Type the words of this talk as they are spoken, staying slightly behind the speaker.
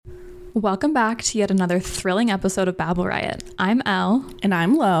Welcome back to yet another thrilling episode of Babble Riot. I'm Elle. And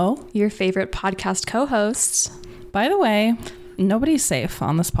I'm Lo. Your favorite podcast co-host. By the way, nobody's safe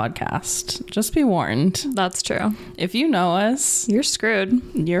on this podcast. Just be warned. That's true. If you know us, you're screwed.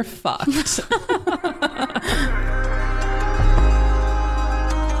 You're fucked.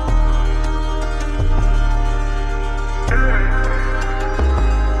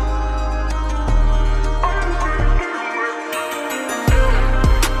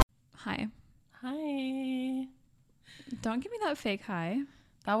 Hi. Hi. Don't give me that fake hi.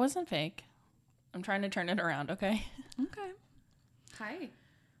 That wasn't fake. I'm trying to turn it around, okay? Okay. Hi.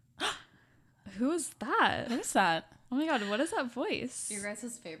 Who is that? Who's that? Oh my god, what is that voice? Your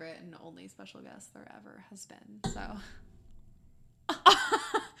guys' favorite and only special guest there ever has been, so.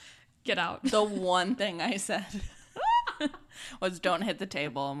 Get out. The one thing I said was don't hit the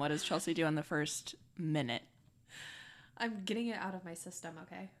table. And what does Chelsea do in the first minute? I'm getting it out of my system,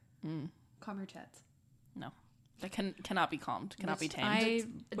 okay? Calm your tits. No. That cannot be calmed. Cannot be tamed. I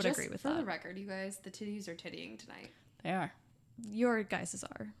would agree with for that. the record, you guys, the titties are tittying tonight. They are. Your guys'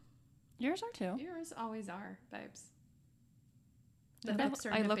 are. Yours are too. Yours always are, babes. The I hips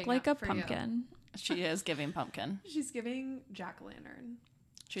are look nipping like a up for you. pumpkin. She is giving pumpkin. She's giving jack-o'-lantern.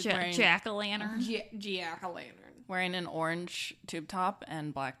 She's wearing Jack-o'-lantern. Jack-o'-lantern. wearing an orange tube top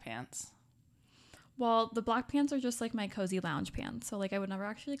and black pants. Well, the black pants are just like my cozy lounge pants. So like I would never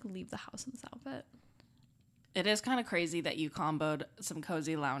actually like leave the house in this outfit. It is kind of crazy that you comboed some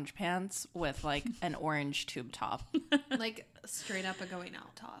cozy lounge pants with like an orange tube top. Like straight up a going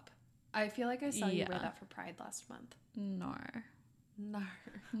out top. I feel like I saw you wear Yeah. that for Pride last month. No. No.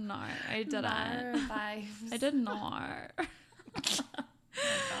 No, I didn't. Bye. I did not.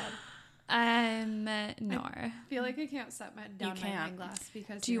 No. I feel like I can't set my down my can't. wine glass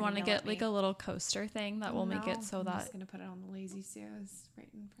because. Do you want to get like a little coaster thing that will make it so I'm that... just gonna put it on the lazy Sue's right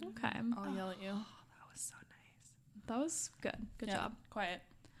in front of me. Okay. I'll yell at you. That was so nice. That was good. Good Yeah, job. quiet.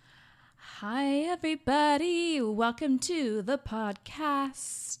 Hi, everybody. Welcome to the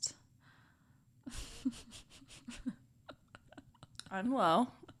podcast. I'm low.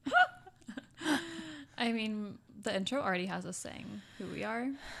 I mean, the intro already has us saying who we are.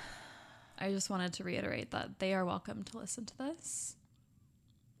 I just wanted to reiterate that they are welcome to listen to this.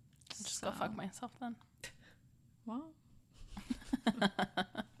 Just go fuck myself then. Well.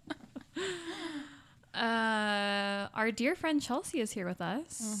 Our dear friend Chelsea is here with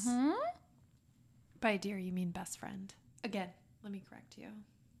us. Mm-hmm. By dear, you mean best friend. Again, let me correct you.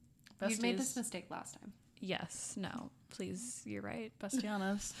 You made this mistake last time. Yes, no, please, you're right.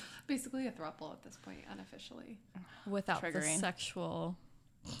 Bestianas. Basically a throuple at this point, unofficially. Without the Triggering. sexual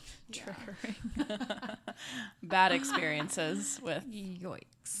Yeah. triggering. Bad experiences with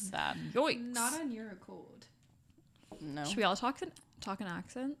Yikes. that. Yikes. Not on your accord. No. Should we all talk in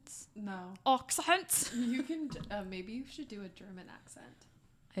accents? No. Accents? You can, maybe you should do a German accent.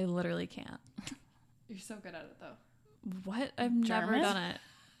 I literally can't. You're so good at it though. What? I've never German? done it.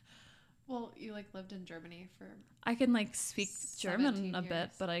 Well, you like lived in Germany for I can like speak German 17 a bit, years.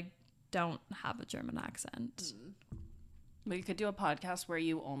 but I don't have a German accent. We could do a podcast where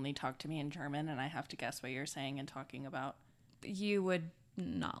you only talk to me in German and I have to guess what you're saying and talking about. You would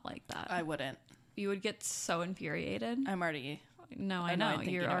not like that. I wouldn't. You would get so infuriated. I'm already... No, I annoyed know.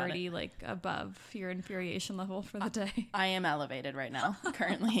 thinking You're about already like above your infuriation level for the day. I am elevated right now,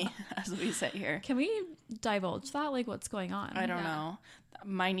 currently, as we sit here. Can we divulge that? Like, what's going on? I don't Yeah. know.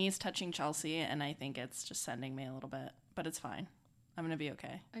 My knee's touching Chelsea, and I think it's just sending me a little bit. But it's fine. I'm going to be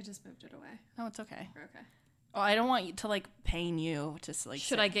okay. I just moved it away. No, it's okay. We're okay. Oh, I don't want you to, like, pain you to, like...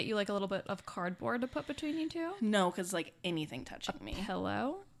 Should I get you like a little bit of cardboard to put between you two? No, because, like, anything touching me.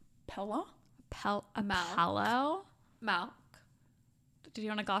 Pillow? Pillow? A Milk. pillow? Milk. Did you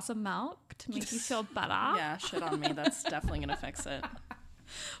want a glass of milk to make you feel better? Yeah, shit on me. That's definitely going to fix it.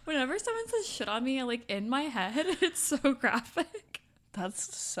 Whenever someone says shit on me, like in my head, it's so graphic.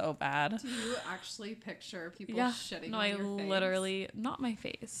 That's so bad. Do you actually picture people Yeah. shitting No, on I your face? literally, not my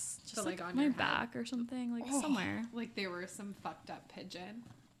face, just But, like, like, on my your head? back or something, like Oh, somewhere. Like they were some fucked up pigeon.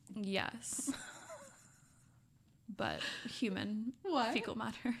 Yes. But human What? fecal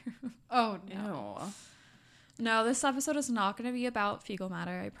matter. Oh no. Ew. No, this episode is not going to be about fecal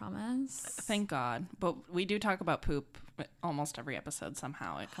matter, I promise. Thank God. But we do talk about poop almost every episode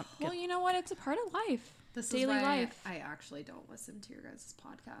somehow. Well, you know what? It's a part of life. This Daily is why life. I actually don't listen to your guys'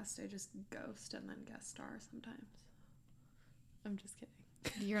 podcast. I just ghost and then guest star sometimes. I'm just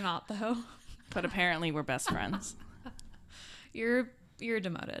kidding. You're not, though. But apparently we're best friends. You're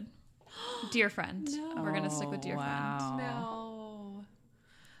demoted. Dear friend. No. We're going to stick with dear friend. Wow. No.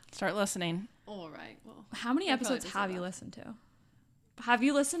 Start listening. All right. Well, How many I probably episodes deserve have you that. listened to? Have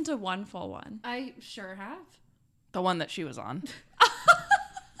you listened to one full one? I sure have. The one that she was on.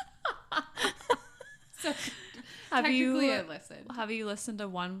 So Have technically, I you listened. have you listened to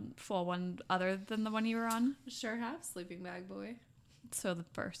one full one other than the one you were on? Sure have. Sleeping Bag Boy. So the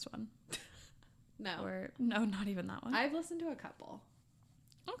first one, No. or no, not even that one. I've listened to a couple.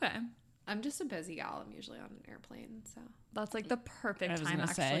 Okay, I'm just a busy gal. I'm usually on an airplane, so. that's like the I perfect was time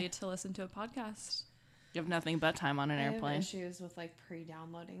gonna say. actually to listen to a podcast. You have nothing but time on an I have airplane. issues with like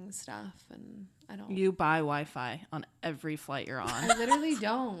pre-downloading stuff, and I don't. You buy Wi-Fi on every flight you're on. I literally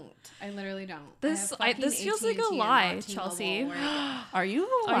don't. I literally don't. This I have this fucking feels like AT&T a and lie, not T-Mobile Chelsea. where I Are you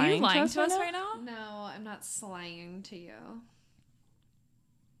Are you lying to us now? right now? get- No, I'm not slaying to you.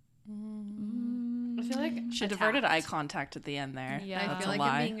 I feel like She diverted eye attacked. contact at the end there. Yeah. I That's feel a like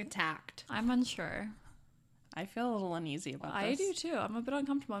lie. I'm being attacked. I'm unsure. I feel a little uneasy about I this. do too. I'm a bit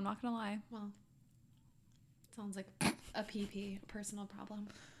uncomfortable. I'm not gonna lie. Well, sounds like a PP, a personal problem.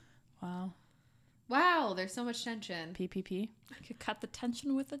 Wow. Wow, there's so much tension. PPP. I could cut the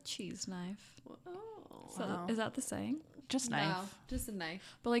tension with a cheese knife. Oh, So Wow. is that the saying? Just knife. no, just a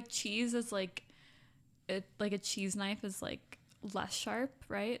knife. But like cheese is like, it like a cheese knife is like less sharp,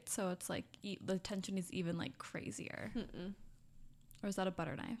 right? So it's like the tension is even like crazier. Mm-mm. Or is that a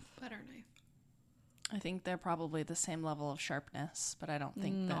butter knife? Butter knife. I think they're probably the same level of sharpness, but I don't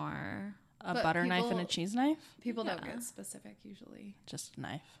think that Nor. a But butter knife and a people- cheese knife, People don't Yeah. get specific usually. just a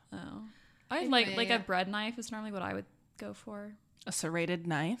knife. Oh. I Anyway. like a bread knife is normally what I would go for. A serrated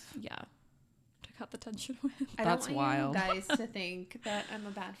knife. Yeah. To cut the tension with. I That's don't want wild. you guys to think that I'm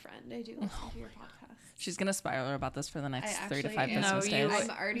a bad friend. I do listen to your podcast. She's gonna spiral about this for the next I 3 to actually 5 am. business No, you- days.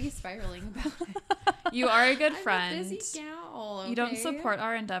 I'm already spiraling about it. You are a good I'm friend. a busy gal. You don't okay? support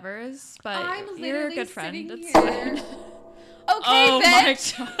our endeavors, but I'm you're a literally good friend. sitting It's here. fine. Okay, Oh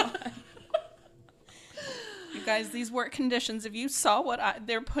bitch. my god. You guys, these work conditions, if you saw what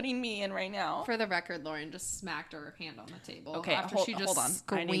they're putting me in right now. For the record, Lauren just smacked her hand on the table. Okay, after hold- she just hold on.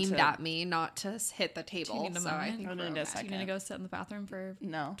 I need screamed to- at me not to hit the Do you table. need a So I moment? think I we're need a okay. Do you need to second. go sit in the bathroom for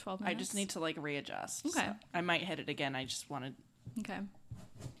No, 12 I just minutes? need to like readjust. Okay. So I might hit it again. I just wanted. Okay.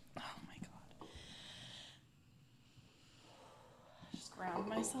 Oh my god. Just ground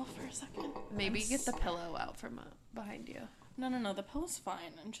myself for a second. Maybe get the pillow out from behind you. No. The pillow's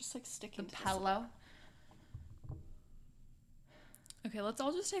fine. I'm just like sticking The to pillow. Okay, let's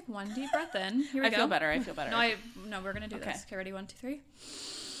all just take one deep breath in. Here we I go. feel better. I feel better. No, we're gonna do Okay. this. Okay, ready? 1, 2, 3.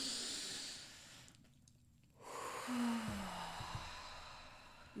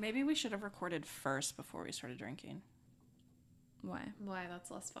 Maybe we should have recorded first before we started drinking. Why? Why?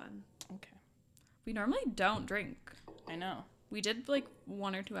 That's less fun. Okay. We normally don't drink. I know. We did like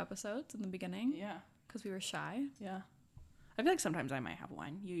 1 or 2 episodes in the beginning Yeah. because we were shy. Yeah. I feel like sometimes I might have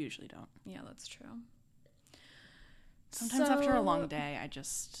wine. You usually don't. Yeah, that's true. Sometimes after a So- long day, I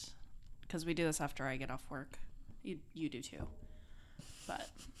just because we do this after I get off work. You do too. But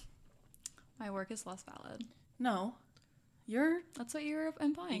My work is less valid. no, you're That's what you're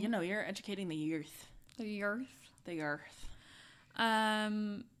implying. you're educating the youth. The earth. The earth.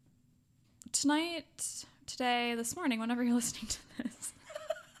 Tonight, today, this morning, whenever you're listening to this,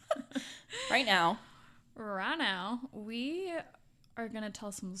 Right now. right now, we are gonna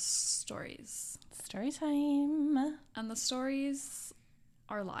tell some stories, Story time. and the stories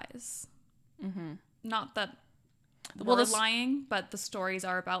are lies. Mm-hmm. Not that Well, we're this- lying, but the stories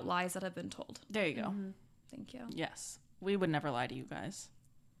are about lies that have been told. There you go. Mm-hmm. Thank you. Yes. We would never lie to you guys.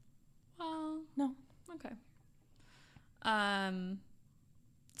 Well, No. okay.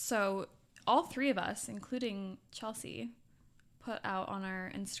 So all 3 of us, including Chelsea, put out on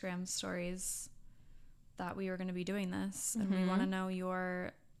our Instagram stories that we were going to be doing this, and we want to know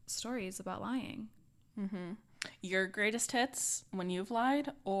your stories about lying. Mm-hmm. Your greatest hits when you've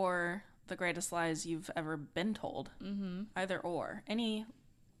lied, or the greatest lies you've ever been told. Mm-hmm. Either or. Any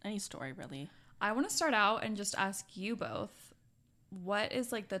story really. I want to start out and just ask you both, what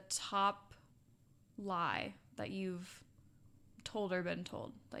is like the top lie that you've told or been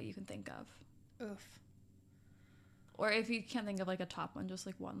told that you can think of? Oof. Or if you can't think of like a top one, just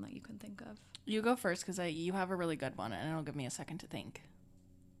like one that you can think of. You go first because you have a really good one, and it'll give me a second to think.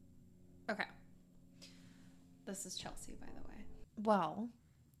 Okay. This is Chelsea, by the way. Well,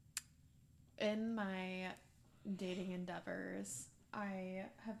 in my dating endeavors, I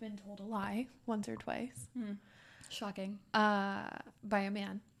have been told a lie once or twice Shocking. by a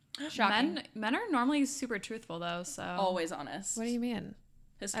man. Shocking. Men are normally super truthful though, so Always honest. What do you mean?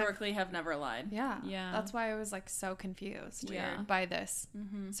 Historically have never lied. Yeah. Yeah. That's why I was like so confused Yeah. by this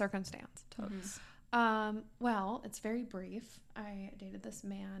Mm-hmm. circumstance. totes. Well, it's very brief. I dated this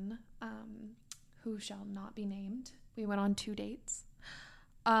man who shall not be named. We went on 2 dates.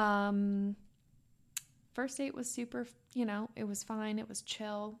 First date was super, it was fine. It was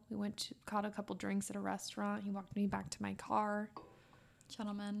chill. We caught a couple drinks at a restaurant. He walked me back to my car.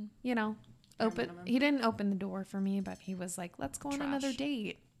 Gentleman. He didn't open the door for me, but he was like, let's go on another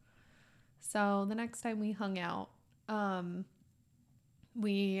date. So the next time we hung out,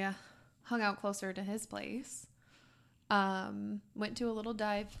 we hung out closer to his place. Went to a little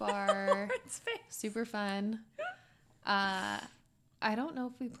dive bar. Super fun. I don't know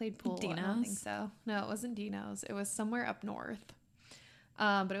if we played pool. Dino's? I don't think so. No, it wasn't Dino's. It was somewhere up north.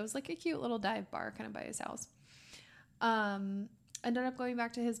 But it was like a cute little dive bar kind of by his house. Ended up going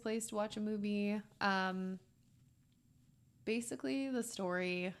back to his place to watch a movie. Basically, the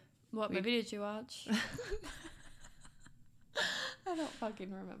story. What movie did you watch? I don't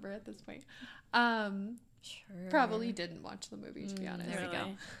fucking remember at this point. Sure. Probably didn't watch the movie, to be honest. There we go.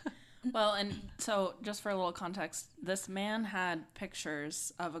 Well, and so just for a little context, this man had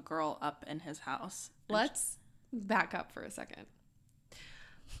pictures of a girl up in his house. Let's back up for a second.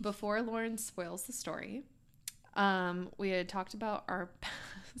 Before Lauren spoils the story, we had talked about our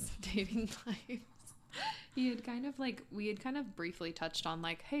past dating lives. We had kind of briefly touched on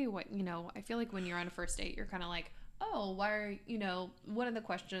like, hey, what, I feel like when you're on a first date, you're kind of like, oh, why are, one of the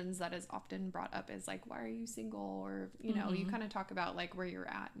questions that is often brought up is like, why are you single? Or, you kind of talk about like where you're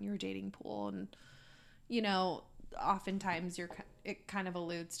at in your dating pool. And, oftentimes it kind of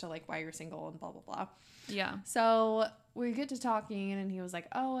alludes to like why you're single and blah, blah, blah. Yeah. So we get to talking and he was like,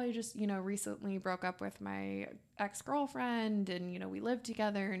 oh, I just, recently broke up with my ex-girlfriend and, we lived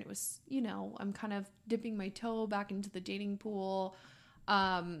together and it was, I'm kind of dipping my toe back into the dating pool.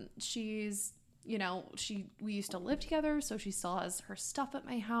 She's, we used to live together, so she still has her stuff at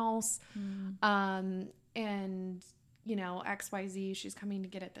my house. And, XYZ, she's coming to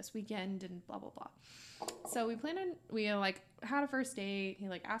get it this weekend and blah, blah, blah. So we had a first date. He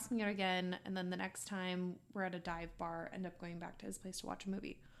asked me out again. And then the next time we're at a dive bar, end up going back to his place to watch a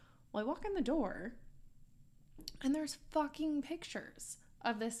movie. Well, I walk in the door and there's fucking pictures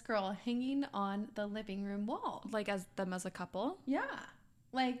of this girl hanging on the living room wall. Like as them as a couple? Yeah.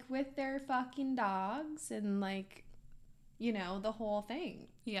 With their fucking dogs and the whole thing.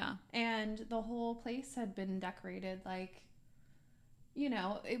 Yeah. And the whole place had been decorated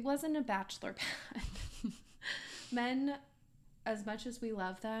it wasn't a bachelor pad. Men, as much as we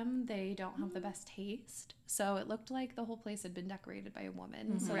love them, they don't have the best taste. So it looked like the whole place had been decorated by a woman.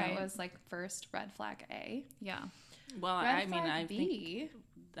 Mm-hmm. So that was first red flag A. Yeah. Well, I think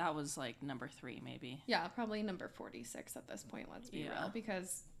that was number 3 maybe. Yeah, probably number 46 at this point, let's be real.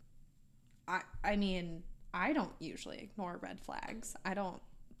 Because I mean, I don't usually ignore red flags. I don't.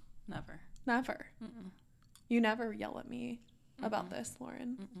 Never. Mm-mm. You never yell at me about this,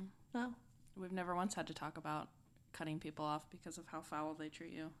 Lauren. Mm-mm. No. We've never once had to talk about cutting people off because of how foul they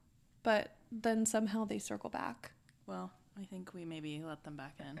treat you. But then somehow they circle back. Well, I think we maybe let them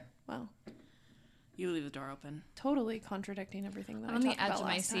back in. Well. You leave the door open. Totally contradicting everything that I'm I on talked the edge about of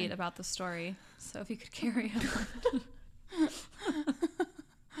my last seat time. about the story. So if you could carry on.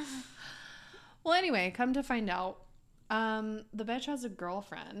 Well, anyway, come to find out, the bitch has a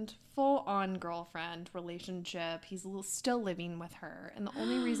girlfriend, full-on girlfriend relationship. He's still living with her. And the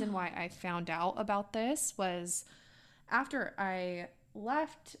only reason why I found out about this was after I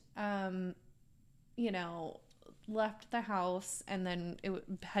left, left the house, and then it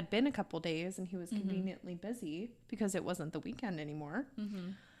had been a couple days and he was conveniently busy because it wasn't the weekend anymore.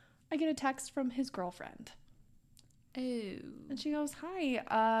 Mm-hmm. I get a text from his girlfriend. Oh. And she goes,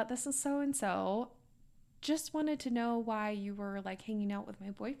 hi, this is so-and-so. Just wanted to know why you were hanging out with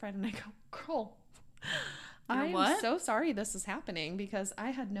my boyfriend. And I go, girl, I'm so sorry this is happening because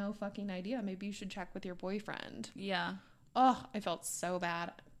I had no fucking idea. Maybe you should check with your boyfriend. Yeah. Oh, I felt so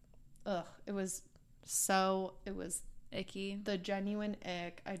bad. Ugh, it was icky. The genuine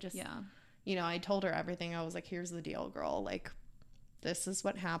ick. I just, I told her everything. I was like, here's the deal, girl. This is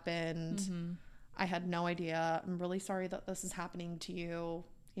what happened. Mm-hmm. I had no idea. I'm really sorry that this is happening to you.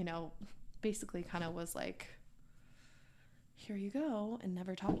 Basically kind of was like, here you go, and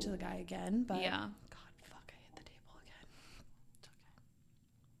never talk to the guy again. But yeah. God, fuck, I hit the table again. It's okay.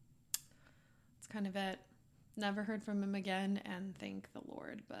 It's kind of it. Never heard from him again, and thank the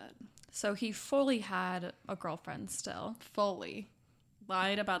Lord. But so he fully had a girlfriend still. Fully.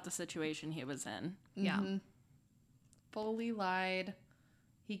 Lied about the situation he was in. Yeah. Mm-hmm. Fully lied.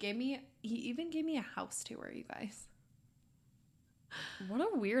 He even gave me a house tour, you guys. What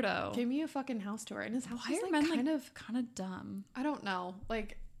a weirdo. Gave me a fucking house tour. And his house Why was are men kind of dumb? I don't know.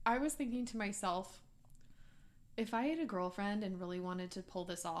 I was thinking to myself, if I had a girlfriend and really wanted to pull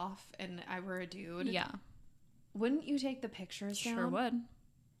this off and I were a dude, yeah, wouldn't you take the pictures down? Sure would.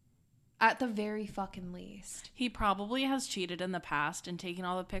 At the very fucking least. He probably has cheated in the past and taken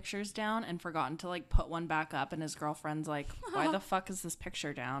all the pictures down and forgotten to like put one back up, and his girlfriend's like, why the fuck is this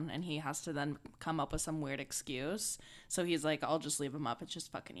picture down? And he has to then come up with some weird excuse. So he's like, I'll just leave them up. It's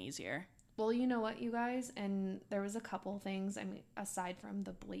just fucking easier. Well, you know what, you guys? And there was a couple things. I mean, aside from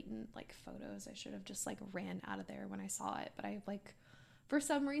the blatant like photos, I should have just like ran out of there when I saw it. But I like, for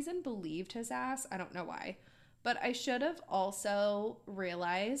some reason, believed his ass. I don't know why. But I should have also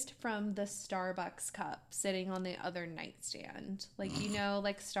realized from the Starbucks cup sitting on the other nightstand. Like, you know,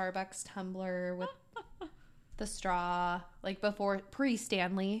 like Starbucks tumbler with the straw, like before,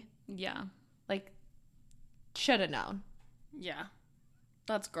 pre-Stanley. Yeah. Like, should have known. Yeah.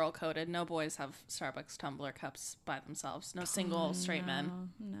 That's girl coded. No boys have Starbucks tumbler cups by themselves. No single straight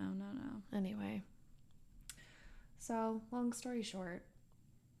men. No. Anyway. So, long story short,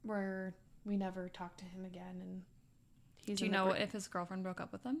 we never talked to him again, and Do you know if his girlfriend broke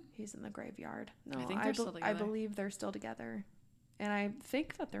up with him? he's in the graveyard. No, I think they're still I together. believe they're still together, and I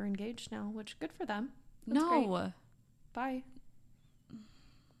think that they're engaged now, which good for them. That's No. great. Bye.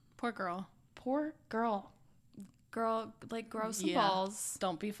 Poor girl. Poor girl. Girl, like, grow some Yeah. balls.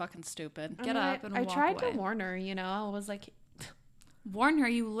 Don't be fucking stupid. Get up and I walk tried away. to warn her, you know. I was like, Warn her,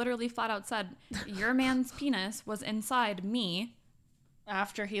 you literally flat out said, your man's penis was inside me.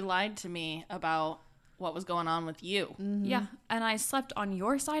 After he lied to me about what was going on with you. Yeah. And I slept on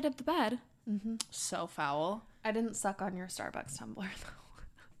your side of the bed. So foul. I didn't suck on your Starbucks tumbler,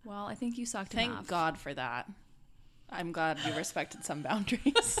 though. Well, I think you sucked Thank enough. God for that. I'm glad you respected some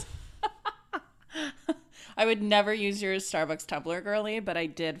boundaries. I would never use your Starbucks tumbler, girly, but I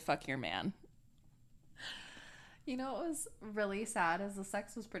did fuck your man. You know what was really sad is the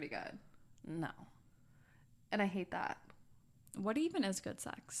sex was pretty good. No. And I hate that. What even is good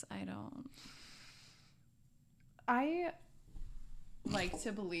sex? I don't. I like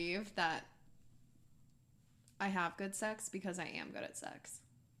to believe that I have good sex because I am good at sex.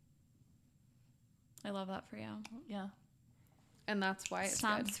 I love that for you. Yeah. And that's why it's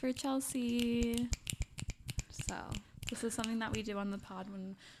Snaps for Chelsea. good. So, This is something that we do on the pod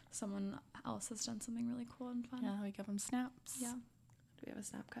when someone else has done something really cool and fun. Yeah, we give them snaps. Yeah. do we have a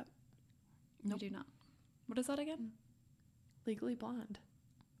snap cup? Nope. We do not. What is that again? Legally Blonde.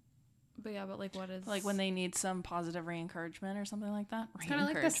 But yeah, but like what is... Like when they need some positive re-encouragement or something like that. It's kind of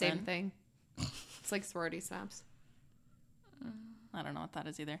like the same Re-encouragement. thing. It's like sorority snaps. I don't know what that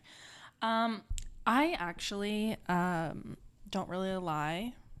is either. I actually don't really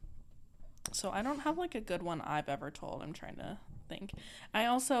lie. So I don't have like a good one I've ever told. I'm trying to think. I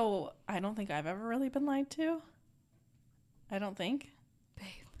don't think I've ever really been lied to. I don't think. Babe.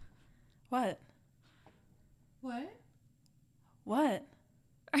 What? What? What?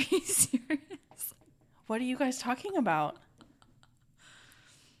 Are you serious? What are you guys talking about?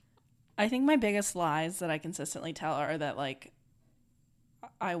 I think my biggest lies that I consistently tell are that like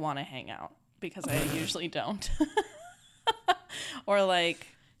I want to hang out because I usually don't. Or like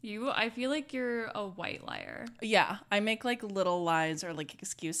I feel like you're a white liar. yeah, I make like little lies or like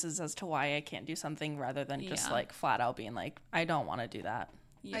excuses as to why I can't do something rather than just Yeah. like flat out being like I don't want to do that.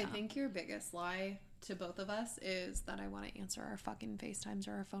 Yeah. I think your biggest lie to both of us is that I want to answer our fucking FaceTimes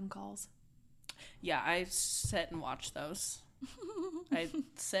or our phone calls. Yeah, I sit and watch those. I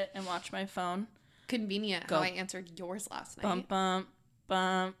sit and watch my phone. Convenient Go. how I answered yours last night. Bump bump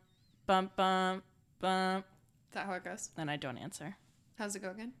bump bump bump bump, Is that how it goes? and I don't answer. How's it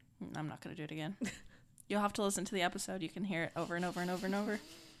go again? I'm not going to do it again. You'll have to listen to the episode. You can hear it over and over and over and over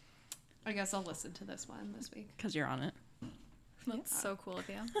I guess I'll listen to this one this week. because you're on it. That's so cool of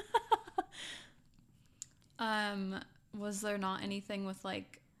you. Was there not anything with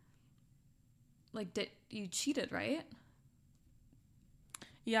like did you cheated, right?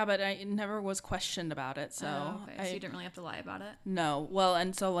 Yeah, but I never was questioned about it, so Oh, okay. I So you didn't really have to lie about it. no. Well,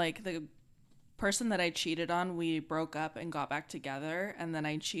 and so like the person that I cheated on, we broke up and got back together, and then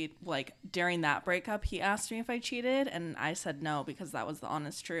like during that breakup, he asked me if I cheated, and I said no because that was the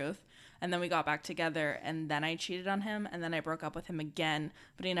honest truth. And then we got back together, and then I cheated on him, and then I broke up with him again,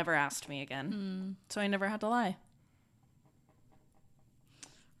 but he never asked me again. So I never had to lie.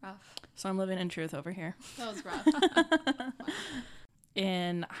 Rough. So I'm living in truth over here. That was rough.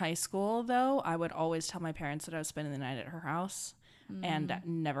 In high school, though, I would always tell my parents that I was spending the night at her house. And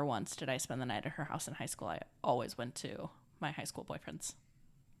never once did I spend the night at her house in high school. I always went to my high school boyfriend's,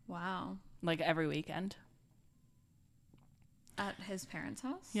 Wow. like every weekend. At his parents'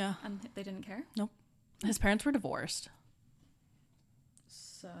 house? Yeah. And they didn't care? His parents were divorced.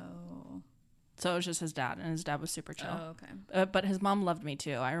 So... So it was just his dad, and his dad was super chill. Oh, okay. But his mom loved me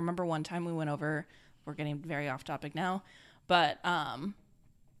too. I remember one time we went over, we're getting very off topic now, but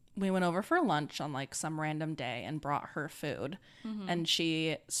we went over for lunch on like some random day and brought her food. And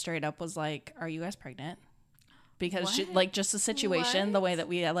she straight up was like, "Are you guys pregnant?" Because she, like, just the situation, the way that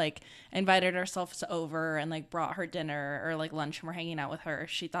we like invited ourselves over and like brought her dinner or like lunch and we're hanging out with her,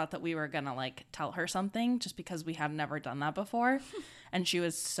 she thought that we were gonna like tell her something just because we had never done that before. And she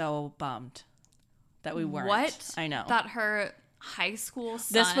was so bummed that we weren't. What? I know. That her high school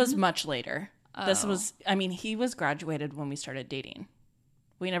son. This was much later. This Oh. was, I mean, he was graduated when we started dating.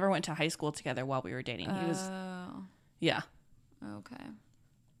 We never went to high school together while we were dating. He was, Oh. yeah. Okay.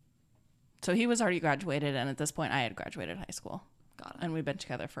 So he was already graduated, and at this point, I had graduated high school. Got it. And we've been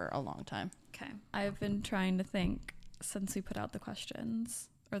together for a long time. Okay. I've been trying to think since we put out the questions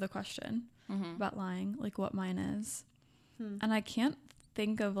or the question about lying, like what mine is. And I can't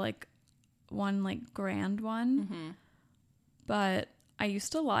think of like one like grand one, but I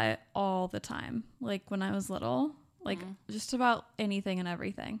used to lie all the time. Like when I was little, like just about anything and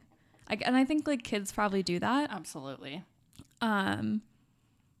everything. And I think like kids probably do that. Absolutely.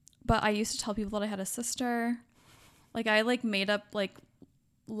 But I used to tell people that I had a sister. Like I like made up like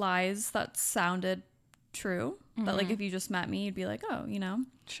lies that sounded true. That like if you just met me, you'd be like, oh, you know.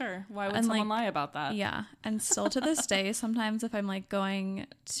 Sure. Why would And, someone like, lie about that? Yeah. And still to this day, sometimes if I'm like going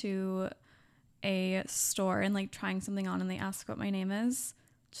to a store and like trying something on and they ask what my name is,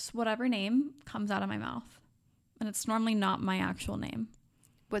 just whatever name comes out of my mouth. And it's normally not my actual name.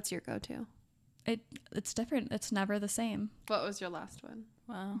 What's your go-to? It's different. It's never the same. What was your last one?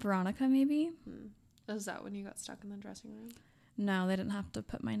 Wow. Veronica, maybe? Is that when you got stuck in the dressing room? No, they didn't have to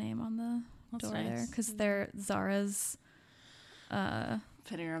put my name on the That's door there nice. because they're Zara's.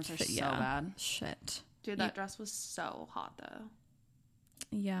 Fitting rooms are so Yeah. bad. Shit. Dude, that dress was so hot though.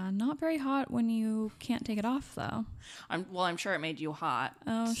 Yeah, not very hot when you can't take it off though. I'm sure it made you hot.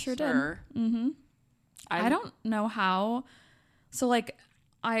 Oh, sure did. Sure. Mm-hmm. I don't know how. So like,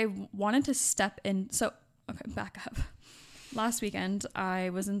 I wanted to step in. So okay, back up. Last weekend, I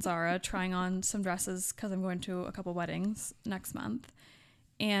was in Zara trying on some dresses because I'm going to a couple weddings next month,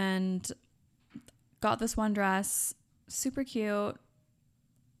 and got this one dress, super cute.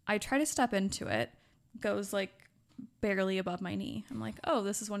 I try to step into it, goes like barely above my knee. I'm like, oh,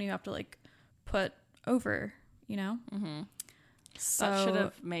 this is one you have to like put over, you know? Mm-hmm. So That should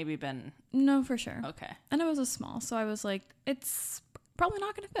have maybe been no, for sure. okay. And it was a small, so I was like, it's probably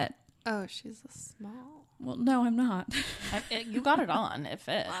not going to fit. Oh, she's a small. Well, no, I'm not. You got it on. It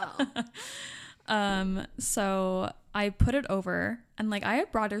fit. Wow. So I put it over, and like I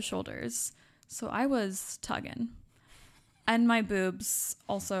had broader shoulders, so I was tugging, and my boobs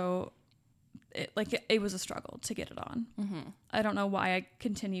also. It was a struggle to get it on. I don't know why I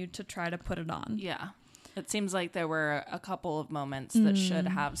continued to try to put it on. Yeah. It seems like there were a couple of moments that should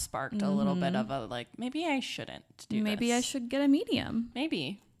have sparked a little bit of a like, maybe I shouldn't do Maybe this. I should get a medium.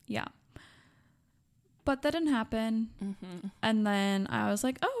 Maybe. Yeah. But that didn't happen. And then I was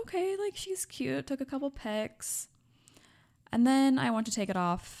like, oh, okay, like she's cute. Took a couple pics. And then I went to take it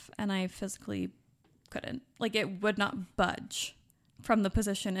off and I physically couldn't. Like it would not budge from the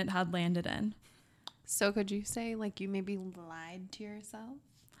position it had landed in. So could you say like you maybe lied to yourself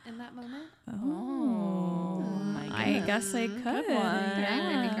in that moment? Oh my I guess I could. one.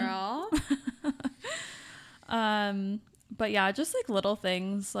 Yeah, baby girl. But yeah, just like little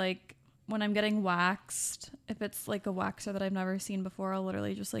things like when I'm getting waxed, if it's like a waxer that I've never seen before, I'll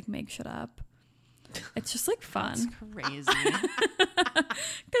literally just like make shit up. It's just like That's fun. crazy.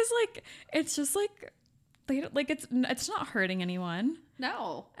 Cause like, it's just like, they like, it's not hurting anyone.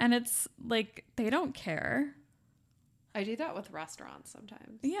 No. And it's like, they don't care. I do that with restaurants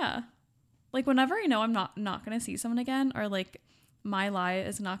sometimes. Yeah. Like whenever I know I'm not going to see someone again, or like my lie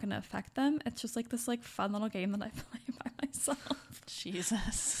is not going to affect them, it's just like this like fun little game that I play by myself.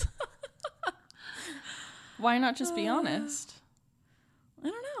 Jesus. Why not just be honest? I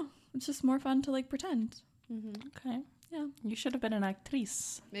don't know. It's just more fun to like pretend. Okay. Yeah. You should have been an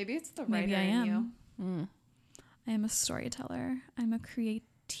actrice. Maybe it's the Maybe writer I in you. am. Mm. I am a storyteller. I'm a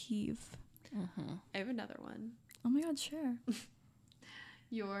creative. I have another one. Oh my God, sure.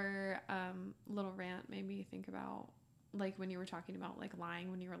 Your little rant made me think about like when you were talking about like lying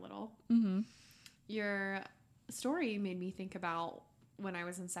when you were little. Mm-hmm. Your story made me think about when I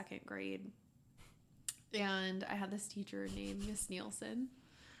was in second grade. And I had this teacher named Miss Nielsen.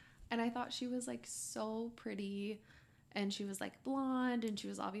 And I thought she was like so pretty. And she was like blonde. And she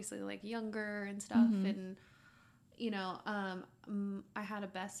was obviously like younger and stuff. And, you know, I had a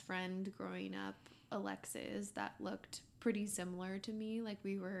best friend growing up, Alexis, that looked pretty similar to me. Like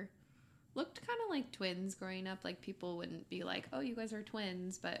we looked kind of like twins growing up. Like people wouldn't be like, oh, you guys are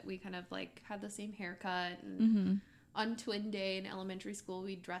twins. But we kind of like had the same haircut and on twin day in elementary school,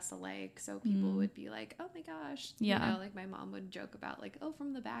 we'd dress alike. So people would be like, oh my gosh. Yeah. You know, like my mom would joke about like, oh,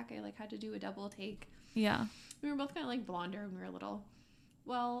 from the back, I like had to do a double take. Yeah. We were both kind of like blonder when we were little.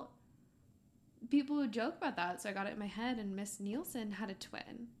 Well, people would joke about that. So I got it in my head, and Miss Nielsen had a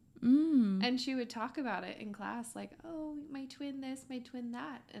twin. And she would talk about it in class, like, oh, my twin this, my twin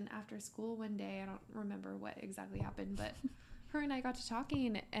that. And after school one day, I don't remember what exactly happened, but her and I got to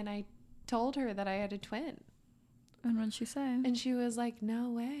talking, and I told her that I had a twin. And what did she say? And she was like, no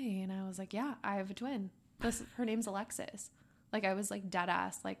way. And I was like, yeah, I have a twin. Her name's Alexis. Like, I was like dead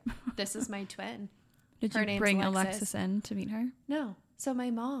ass, like, this is my twin. Did Her you name's bring Alexis in to meet her? No. So my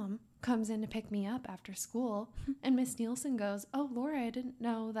mom comes in to pick me up after school, and Miss Nielsen goes, oh, Laura, I didn't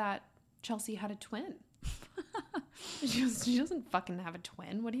know that Chelsea had a twin. She goes, she doesn't fucking have a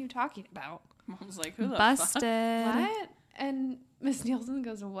twin. What are you talking about? Mom's like, who the Busted. fuck? What? And Miss Nielsen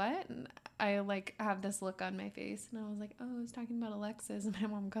goes, what? And I like have this look on my face, and I was like, oh, I was talking about Alexis. And my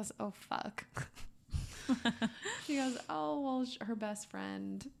mom goes, oh, fuck. She goes, oh, well, her best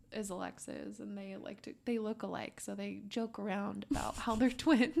friend is Alexis, and they look alike, so they joke around about how they're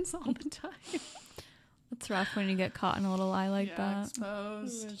twins all the time. It's rough when you get caught in a little lie like that.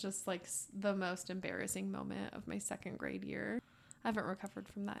 Exposed. It was just like the most embarrassing moment of my second grade year. I haven't recovered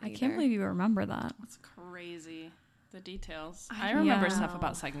from that I either. can't believe you remember that. That's crazy. The details. I I remember know. stuff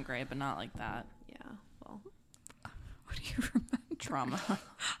about second grade, but not like that. Yeah, well, What do you remember? Trauma.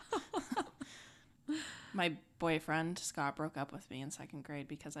 My boyfriend, Scott, broke up with me in second grade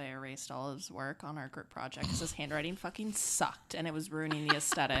because I erased all his work on our group project because his handwriting fucking sucked and it was ruining the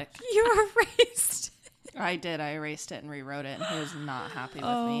aesthetic. You erased. I did. I erased it and rewrote it, and he was not happy with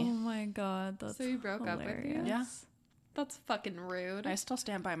Oh me. my god, that's so you broke up with you? hilarious. Yeah. That's fucking rude. I still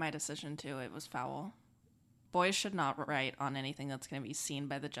stand by my decision, too. It was foul. Boys should not write on anything that's going to be seen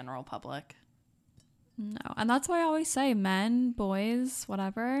by the general public. No, and that's why I always say men, boys,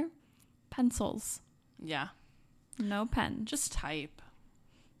 whatever, pencils, Yeah. no pen. Just type.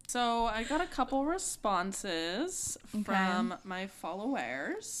 So I got a couple responses from my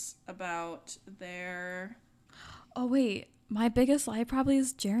followers about their... Oh wait, my biggest lie probably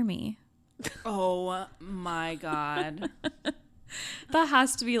is Jeremy. Oh my god. That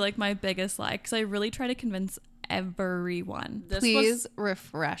has to be like my biggest lie because I really try to convince everyone. This Please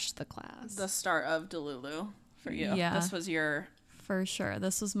refresh the class. was the start of Delulu for you. Yeah. This was your... For sure,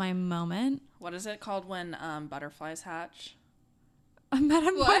 this was my moment. What is it called when butterflies hatch? A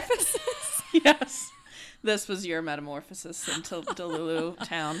metamorphosis. Yes. This was your metamorphosis into Delulu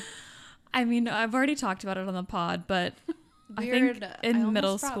town. I mean, I've already talked about it on the pod, but Weird. I think in almost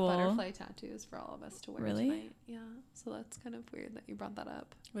middle brought school. butterfly tattoos for all of us to wear Really? tonight. Yeah. So that's kind of weird that you brought that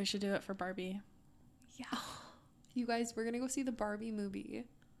up. We should do it for Barbie. Yeah. You guys, we're gonna go see the Barbie movie.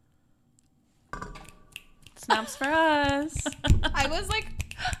 Snaps for us. I was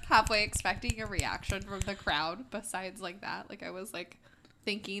like halfway expecting a reaction from the crowd besides like that. Like I was like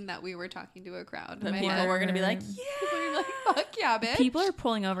thinking that we were talking to a crowd. The in my people head. were going to be like, We were like, fuck yeah, bitch. People are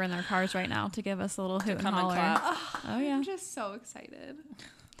pulling over in their cars right now to give us a little hoot and come and holler. clap. Oh yeah. I'm just so excited.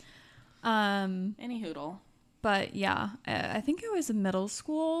 Any hoodle. But yeah, I think it was in middle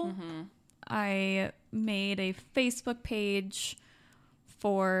school. Mm-hmm. I made a Facebook page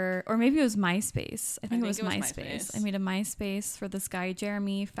for, or maybe it was MySpace. I think it was MySpace. I made a MySpace for this guy,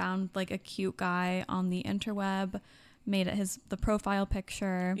 Jeremy, found like a cute guy on the interweb, made it the profile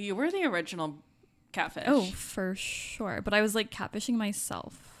picture. You were the original catfish. Oh, for sure. But I was like catfishing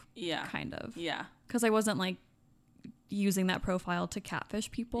myself. Yeah. Kind of. Yeah. Because I wasn't like using that profile to catfish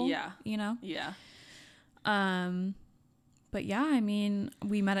people. Yeah. You know? Yeah. But yeah, I mean,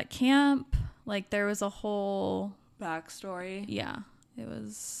 we met at camp. Like there was a whole Backstory. yeah, it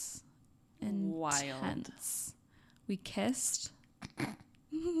was Wild. intense. We kissed.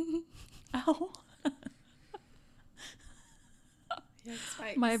 Ow.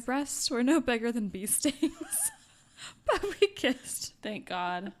 My breasts were no bigger than bee stings, but we kissed. Thank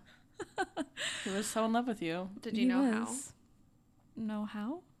God. He was so in love with you. Did you know how Know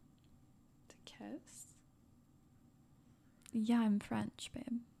how? to kiss? Yeah, I'm French,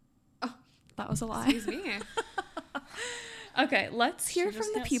 babe. Oh. That was a lie. Excuse me. Okay, let's hear She from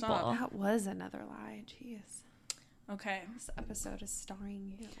just the can't people. stop. That was another lie. Jeez. Okay. This episode is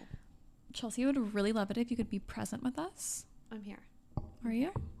starring you. Chelsea would really love it if you could be present with us. I'm here. Are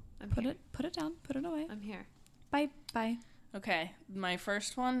you? I'm Put here. it down. Put it away. I'm here. Bye. Bye. Okay. My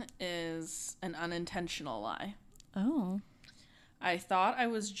first one is an unintentional lie. Oh. I thought I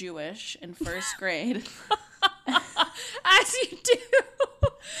was Jewish in first grade. As you do.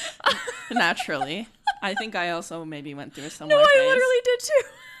 Naturally. I think I also maybe went through a No, similar I phase. literally did too.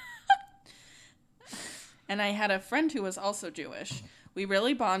 And I had a friend who was also Jewish. We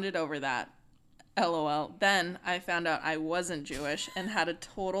really bonded over that. LOL. Then I found out I wasn't Jewish and had a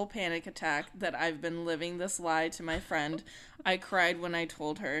total panic attack that I've been living this lie to my friend. I cried when I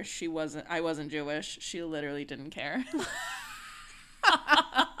told her I wasn't Jewish. She literally didn't care.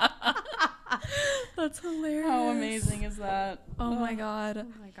 That's hilarious. How amazing is that? Oh my god.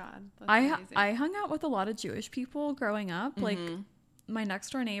 Oh my god. That's amazing. I hung out with a lot of Jewish people growing up. Like my next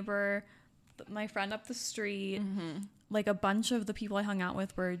door neighbor, my friend up the street, like a bunch of the people I hung out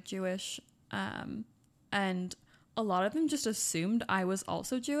with were Jewish. And a lot of them just assumed I was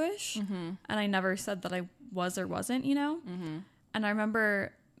also Jewish. And I never said that I was or wasn't, you know? And I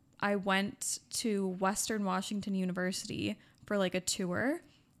remember I went to Western Washington University for like a tour,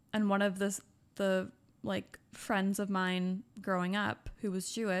 and one of the like friends of mine growing up who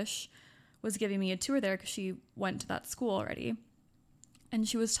was Jewish was giving me a tour there because she went to that school already, and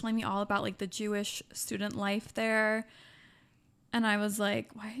she was telling me all about like the Jewish student life there. And I was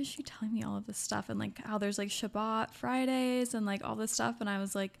like, why is she telling me all of this stuff? And like how there's like Shabbat Fridays and like all this stuff. And I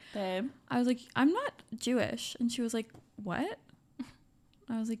was like, Babe. I'm not Jewish. And she was like, what?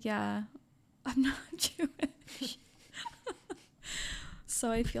 I was like, yeah, I'm not Jewish. So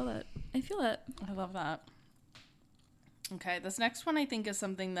I feel it. I love that. Okay, this next one I think is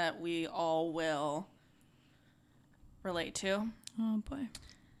something that we all will relate to. Oh boy.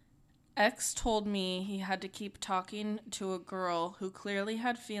 X told me he had to keep talking to a girl who clearly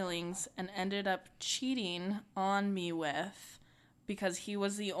had feelings and ended up cheating on me with because he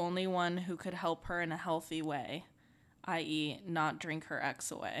was the only one who could help her in a healthy way, i.e. not drink her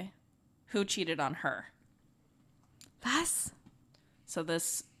ex away. Who cheated on her? So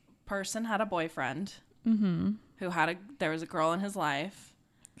this person had a boyfriend who there was a girl in his life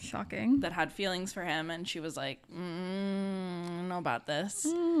Shocking. that had feelings for him, and she was like, I don't know about this.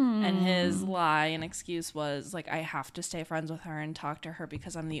 And his lie and excuse was like, I have to stay friends with her and talk to her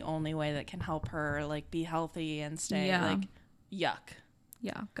because I'm the only way that can help her like be healthy and stay like yuck.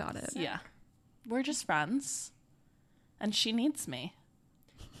 Yeah, got it. Yeah. We're just friends. And she needs me.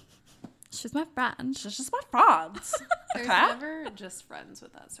 She's my friend. She's just my friends. There's Okay? never just friends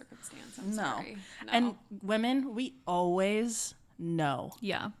with that circumstance. I'm No. sorry. No. And women, we always know.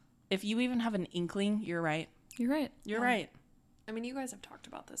 Yeah, If you even have an inkling, you're right. you're right. You're right. I mean, you guys have talked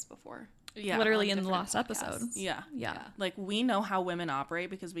about this before. Yeah. Literally on in the last different episode. podcasts. Yeah. Yeah. Like, we know how women operate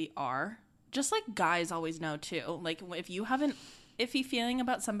because we are. Just like guys always know, too. Like, if you have an iffy feeling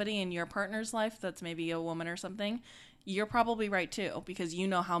about somebody in your partner's life that's maybe a woman or something, you're probably right, too, because you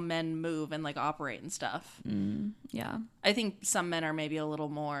know how men move and, like, operate and stuff. Yeah. I think some men are maybe a little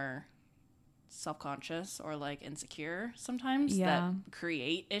more self-conscious or, like, insecure sometimes Yeah. that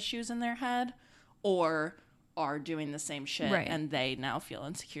create issues in their head or are doing the same shit Right. and they now feel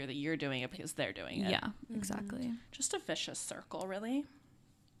insecure that you're doing it because they're doing it. Yeah, exactly. Just a vicious circle, really.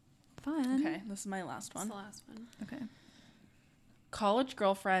 Fun. Okay, this is my last That's one. the last one. Okay. College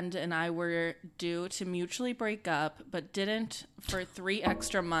girlfriend and I were due to mutually break up, but didn't for 3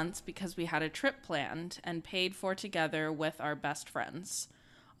 extra months because we had a trip planned and paid for together with our best friends.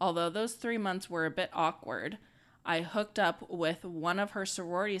 Although those 3 months were a bit awkward, I hooked up with one of her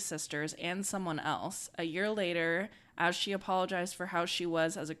sorority sisters and someone else. A year later, as she apologized for how she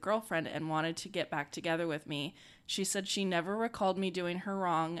was as a girlfriend and wanted to get back together with me, she said she never recalled me doing her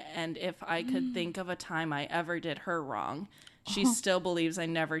wrong, and if I could think of a time I ever did her wrong. She still believes I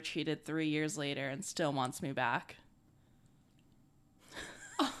never cheated 3 years later and still wants me back.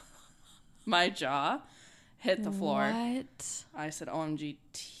 My jaw hit the floor. What? I said, OMG,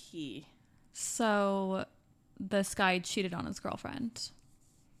 T. So this guy cheated on his girlfriend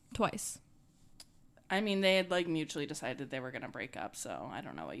twice. I mean, they had like mutually decided they were going to break up, so I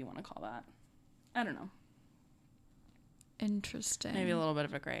don't know what you want to call that. I don't know. Interesting. Maybe a little bit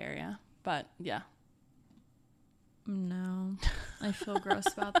of a gray area, but yeah. No. I feel gross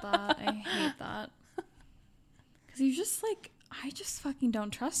about that. I hate that. Because you just like, I just fucking don't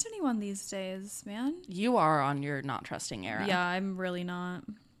trust anyone these days, man. You are on your not trusting era. Yeah, I'm really not.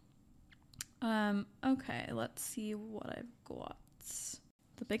 Okay, let's see what I've got.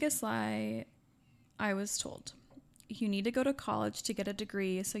 The biggest lie I was told. You need to go to college to get a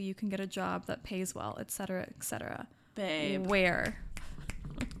degree so you can get a job that pays well, etc., etc. Babe. Where?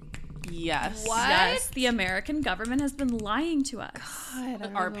 Yes. What? Yes, the American government has been lying to us.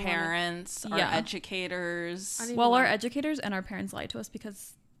 Our parents, our Yeah. educators. I don't even Well, our wanna- educators and our parents lied to us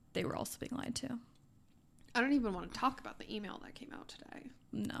because they were also being lied to. I don't even want to talk about the email that came out today.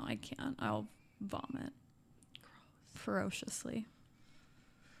 No, I can't. I'll vomit. Ferociously.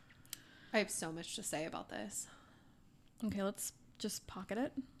 I have so much to say about this. Okay, let's just pocket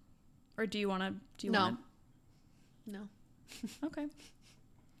it. Or do you want to? No. No. Okay.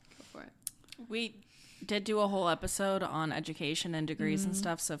 Go for it. We did do a whole episode on education and degrees and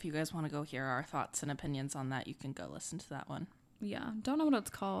stuff. So if you guys want to go hear our thoughts and opinions on that, you can go listen to that one. Yeah. Don't know what it's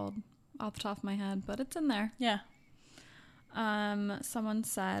called off the top of my head, but it's in there. Yeah. Someone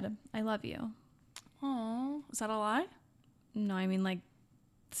said, I love you. Oh, is that a lie? No, I mean, like,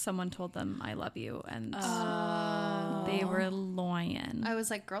 someone told them I love you, and they were lying. I was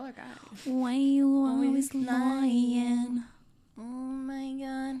like, girl or guy? Why you always lying? Oh my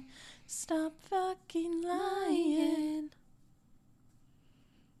god. Stop fucking lying.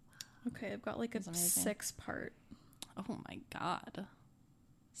 Okay, I've got like a That's amazing. 6-part. Oh my god.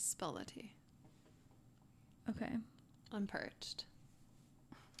 Spell the T. Okay. I'm perched.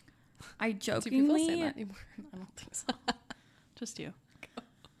 I Do people say jokingly that anymore? I don't think so. Just you.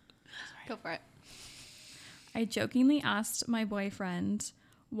 Go for it. I jokingly asked my boyfriend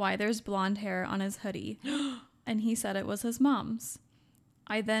why there's blonde hair on his hoodie, and he said it was his mom's.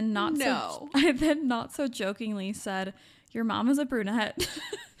 I then not so jokingly said, "Your mom is a brunette,"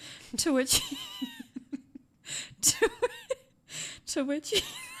 to which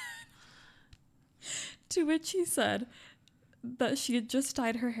he said that she had just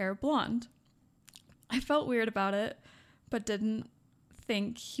dyed her hair blonde. I felt weird about it, but didn't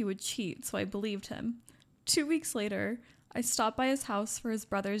think he would cheat, so I believed him. 2 weeks later, I stopped by his house for his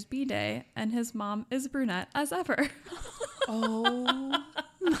brother's B-Day, and his mom is brunette as ever. Oh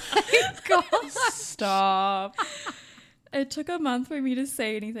my god. Stop. It took a month for me to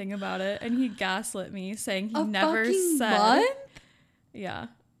say anything about it, and he gaslit me, saying he A never fucking said. month? Yeah.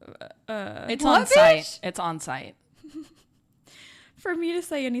 It's What, on site. bitch? It's on site. For me to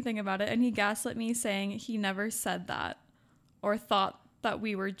say anything about it, and he gaslit me, saying he never said that or thought that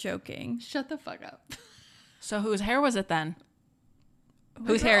we were joking. Shut the fuck up. So whose hair was it then?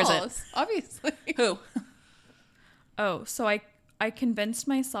 Whose hair is it? Girls, obviously. Who? Oh, so I convinced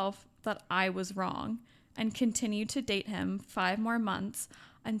myself that I was wrong and continued to date him 5 more months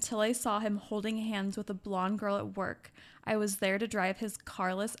until I saw him holding hands with a blonde girl at work. I was there to drive his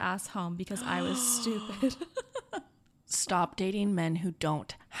carless ass home because I was stupid. Stop dating men who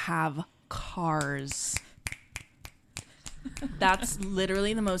don't have cars. That's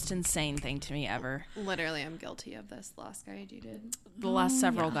literally the most insane thing to me ever. Literally, I'm guilty of this. The last guy I dated. The last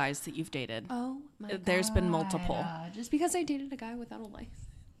several guys that you've dated. Oh my god. There's been multiple. Just because I dated a guy without a license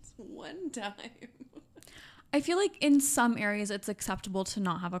one time. I feel like in some areas it's acceptable to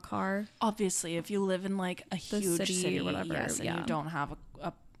not have a car. Obviously, if you live in like a The huge city city, or whatever, yes, and yeah. you don't have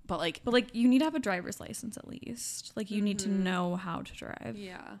a but like But like you need to have a driver's license at least. Like you need to know how to drive.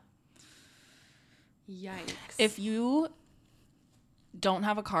 Yeah. Yikes. if you don't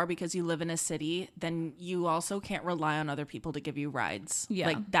have a car because you live in a city, then you also can't rely on other people to give you rides. Yeah.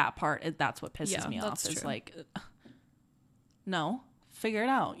 Like that part, that's what pisses Yeah, me that's off. Is true. like, no, figure it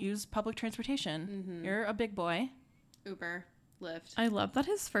out. Use public transportation. You're a big boy. Uber, Lyft. I love that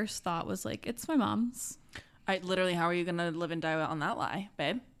his first thought was like, it's my mom's. I literally, how are you gonna live and die on that lie,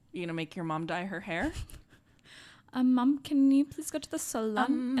 babe? You gonna make your mom dye her hair? Mom, can you please go to the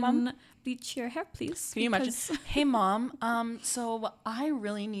salon Mom? and bleach your hair, please? Can you imagine? Because- Hey, mom. So I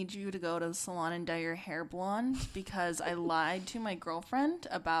really need you to go to the salon and dye your hair blonde because I lied to my girlfriend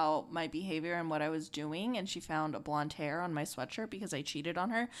about my behavior and what I was doing, and she found a blonde hair on my sweatshirt because I cheated on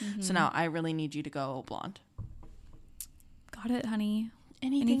her. So now I really need you to go blonde. Got it, honey.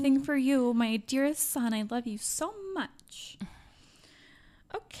 Anything? Anything for you, my dearest son. I love you so much.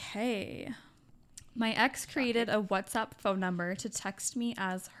 Okay. My ex created a WhatsApp phone number to text me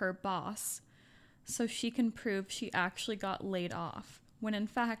as her boss so she can prove she actually got laid off, when in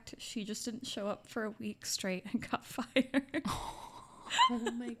fact she just didn't show up for a week straight and got fired.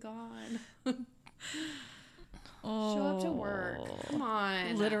 Oh my god. Show up to work. Come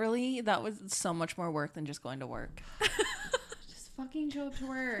on. Literally, that was so much more work than just going to work. Just fucking show up to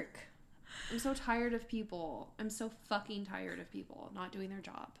work. I'm so tired of people. I'm so fucking tired of people not doing their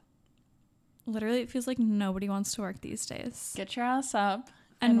job. Literally, it feels like nobody wants to work these days. Get your ass up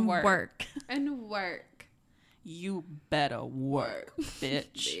And work. And work. You better work,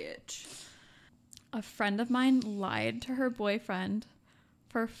 bitch. Bitch. A friend of mine lied to her boyfriend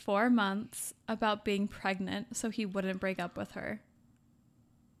for 4 months about being pregnant so he wouldn't break up with her.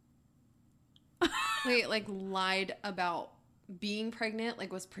 Wait, like lied about being pregnant?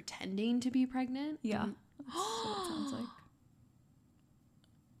 Like was pretending to be pregnant? Yeah. That's what it sounds like.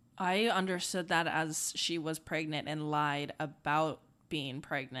 I understood that as she was pregnant and lied about being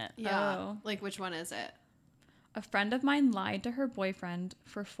pregnant. Yeah. Oh. Like which one is it? A friend of mine lied to her boyfriend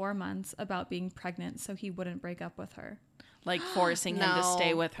for 4 months about being pregnant so he wouldn't break up with her. Like forcing him to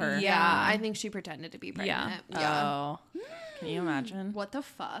stay with her. Yeah, I think she pretended to be pregnant. Oh. Can you imagine? What the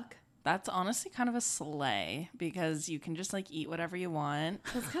fuck? That's honestly kind of a slay because you can just like eat whatever you want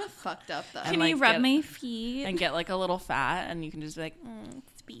That's kind of fucked up though. And, Can like, you rub get- my feet? and get like a little fat and you can just be like,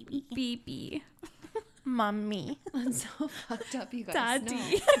 it's baby. Baby. Mommy. That's so fucked up, you guys.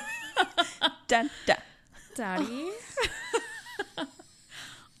 Daddy. Da, da. Daddy.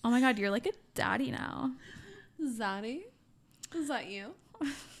 Oh my god, you're like a daddy now. No. Zaddy? Is that you?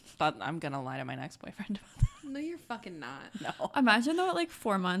 But I'm going to lie to my next boyfriend No, you're fucking not. about that. No. Imagine though at like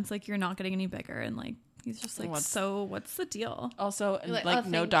 4 months, like you're not getting any bigger and like he's just like, What's- so what's the deal? Also, You're like, like, "Oh,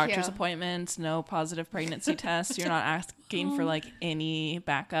 no thank doctor's you." appointments, no positive pregnancy tests. You're not asking for like any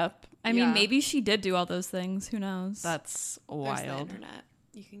backup. I mean, Yeah. maybe she did do all those things. Who knows? That's There's the wild. internet.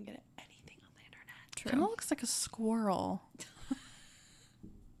 You can get anything on the internet. true. Kind of looks like a squirrel.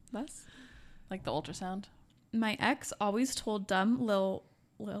 That's Like the ultrasound. my ex always told dumb lil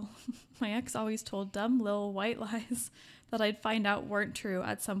my ex always told dumb lil white lies that I'd find out weren't true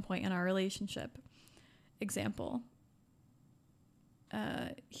at some point in our relationship. Example.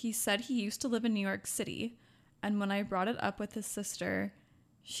 He said he used to live in New York City, and when I brought it up with his sister,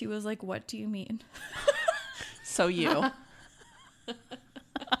 she was like, "What do you mean?" So you.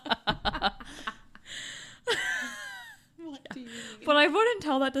 What do you mean? But I wouldn't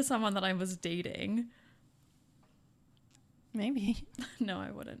tell that to someone that I was dating. Maybe. No,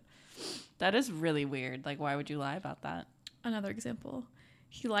 I wouldn't. That is really weird. Like, why would you lie about that? Another example.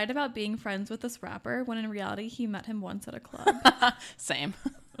 He lied about being friends with this rapper when in reality he met him once at a club. Same.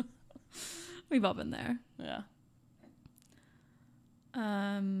 We've all been there. Yeah.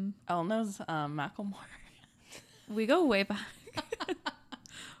 Elle knows Macklemore. We go way back.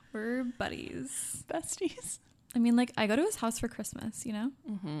 We're buddies. Besties. I mean, like, I go to his house for Christmas, you know?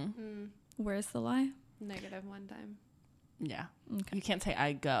 Mm-hmm. Where's the lie? Negative one time. Yeah. Okay. You can't say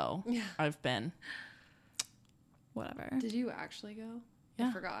I go. Yeah. I've been. Whatever. Did you actually go? Yeah.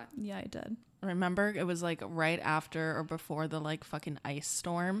 I forgot. Yeah, I did. Remember, it was like right after or before the like fucking ice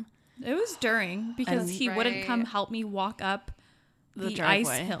storm. It was during because And- he wouldn't Right. come help me walk up The the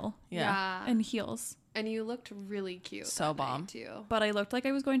driveway. ice hill Yeah. in heels. And you looked really cute. So that bomb. night, too. But I looked like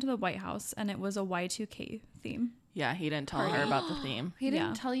I was going to the White House and it was a Y2K theme. Yeah, he didn't tell her about the theme. He didn't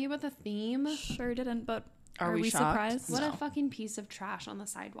Yeah. tell you about the theme? Sure didn't, but Are are we we shocked? surprised? What No. a fucking piece of trash on the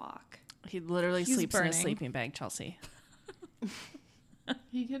sidewalk. He literally He's sleeps in a burning. sleeping bag, Chelsea.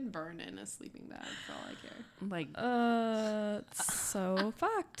 He can burn in a sleeping bag for all I care. Like, It's so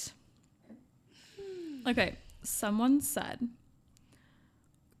fucked. Okay, someone said,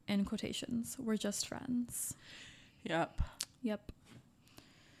 in quotations, "We're just friends." yep. Yep.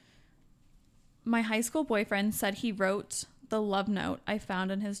 My high school boyfriend said he wrote the love note I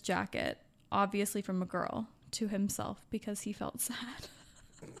found in his jacket, obviously from a girl, to himself because he felt sad.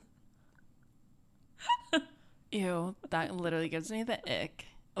 Ew, that literally gives me the ick.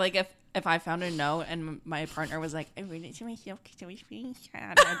 Like if I found a note and my partner was like, "I wrote it to myself because I was feeling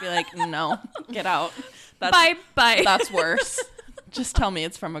sad," I'd be like, "No, get out. That's Bye. that's worse. Just tell me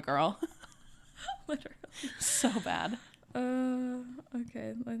it's from a girl." Literally. So bad.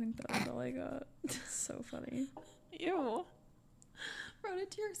 Okay, I think that was all I got. So funny. Ew. Wrote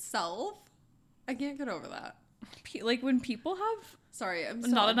it to yourself? I can't get over that. Like when people have Sorry, I'm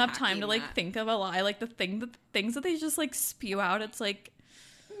still not enough time to unpacking like that. think of a lie, like the things that they just like spew out, it's like,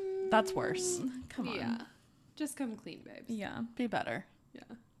 That's worse. come on. Yeah. Just come clean, babes. Yeah. Be better.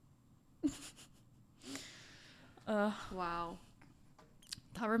 Yeah. Wow.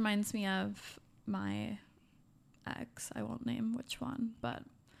 That reminds me of my ex. I won't name which one, but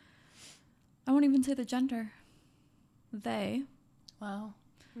I won't even say the gender. They. Wow.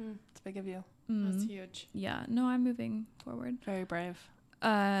 It's big of you. That's huge. Yeah. No, I'm moving forward. Very brave.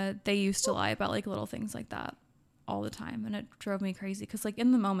 They used to lie about like little things like that all the time, and it drove me crazy because like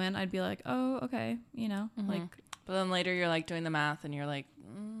in the moment I'd be like, oh, okay, you know, like But then later you're like doing the math and you're like,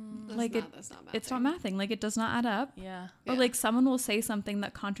 That's not it's not mathing. Like it does not add up. yeah. Or like someone will say something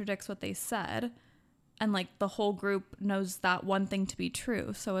that contradicts what they said, and like the whole group knows that one thing to be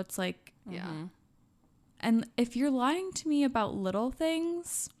true. So it's like, Yeah. and if you're lying to me about little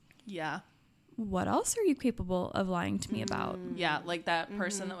things, Yeah. what else are you capable of lying to me about? Yeah, like that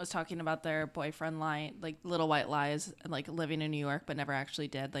person that was talking about their boyfriend lying, like little white lies, and like living in New York but never actually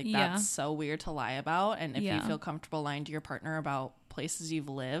did. Like Yeah. that's so weird to lie about. And if you Yeah. feel comfortable lying to your partner about places you've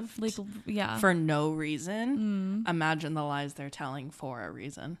lived, Like, yeah, for no reason, imagine the lies they're telling for a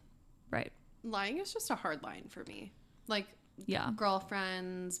reason. right. Lying is just a hard line for me. Like Yeah,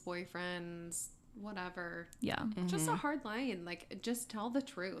 girlfriends, boyfriends, whatever. yeah. Just a hard line. Like just tell the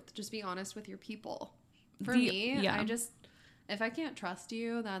truth. Just be honest with your people. For The- me, yeah. I just if I can't trust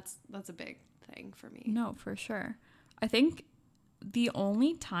you, that's a big thing for me. No, for sure. I think the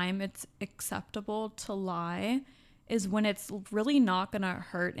only time it's acceptable to lie is when it's really not going to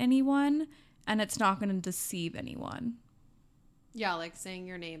hurt anyone and it's not going to deceive anyone. Yeah, like saying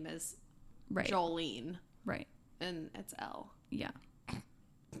your name is Right. Jolene. Right. And it's L. Yeah.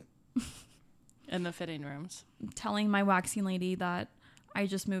 In the fitting rooms. Telling my waxing lady that I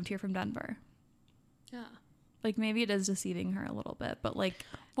just moved here from Denver. Yeah. Like, maybe it is deceiving her a little bit, but like,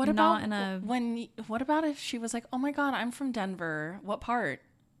 What not about in a... what about if she was like, oh my God, I'm from Denver. What part?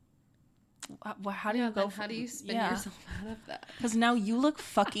 How do you go? How do you spin yourself out of that? Because now you look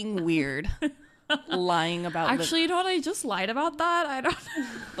fucking weird lying about Actually, you know what? I just lied about that. I don't know.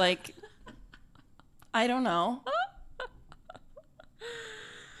 like, I don't know.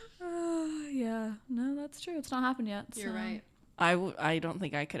 Yeah. No, that's true. It's not happened yet. You're so. right. I don't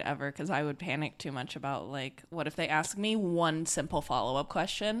think I could ever, because I would panic too much about, like, what if they ask me one simple follow-up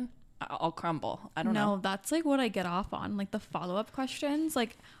question? I'll crumble. I don't know. No, that's like what I get off on. Like the follow-up questions.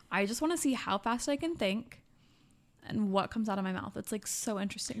 Like, I just want to see how fast I can think and what comes out of my mouth. It's like so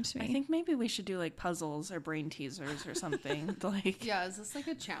interesting to me. I think maybe we should do like puzzles or brain teasers or something. Like, Yeah, is this like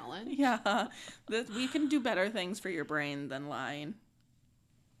a challenge? yeah, we can do better things for your brain than lying.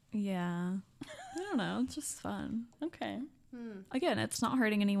 Yeah. I don't know. It's just fun. Okay, Again, it's not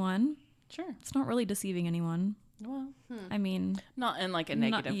hurting anyone. sure. It's not really deceiving anyone. Well, I mean, not in like a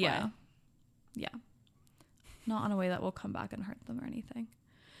negative yeah. way. Yeah. Not in a way that will come back and hurt them or anything.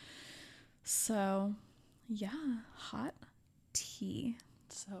 So, yeah, hot tea.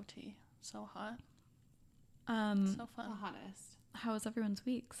 So tea, so hot, so The fun. hottest. How was everyone's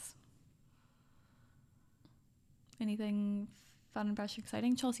weeks? Anything fun and fresh,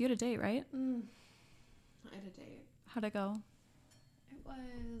 exciting? Chelsea, you had a date, right? I had a date. How'd it go? It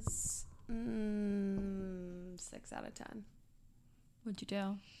was 6 out of 10. What'd you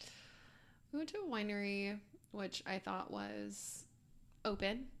do? We went to a winery, which I thought was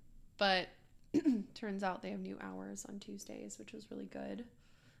open, but turns out they have new hours on Tuesdays, which was really good.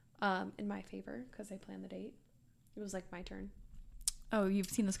 In my favor, because I planned the date. It was like my turn. Oh, you've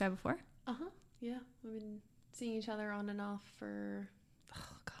seen this guy before? Yeah, we've been seeing each other on and off for,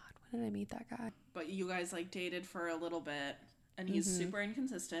 oh God, when did I meet that guy? But you guys like dated for a little bit, and he's super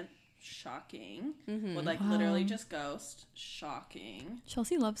inconsistent. Shocking. Would like literally just ghost. Shocking.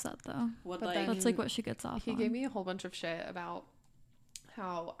 Chelsea loves that, though. Would But like then- That's like what she gets off He on. gave me a whole bunch of shit about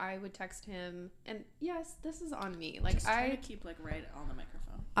how I would text him, and yes, this is on me. Like just try to keep like right on the microphone.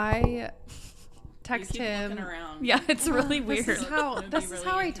 I text you keep him. looking around. Yeah, it's really This weird. is how It'd be this is really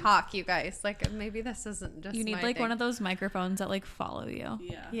how I easy. talk, you guys. Like maybe this isn't just You need my like thing. one of those microphones that like follow you.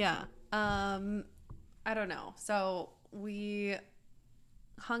 Yeah. Yeah. I don't know. So we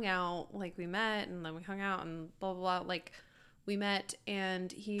hung out, like we met and then we hung out and blah, blah, blah. Like we met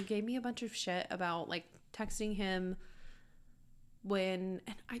and he gave me a bunch of shit about like texting him when,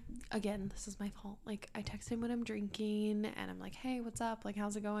 and again, this is my fault. Like I text him when I'm drinking and I'm like, hey, what's up? Like,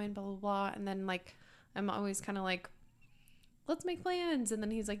 how's it going? Blah, blah, blah. And then like, I'm always kind of like, let's make plans. And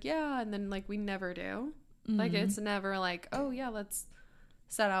then he's like, yeah. And then like, we never do. Like, it's never like, oh yeah, let's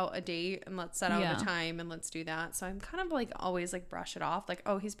set out a date and let's set out Yeah. a time and let's do that. So I'm kind of like always like brush it off. Like,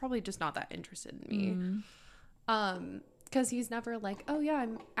 oh, he's probably just not that interested in me. Because he's never like, oh yeah,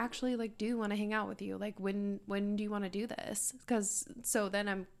 I'm actually like do want to hang out with you. Like when do you want to do this? Because so then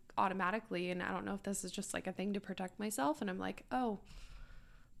I'm automatically, and I don't know if this is just like a thing to protect myself, and I'm like, oh,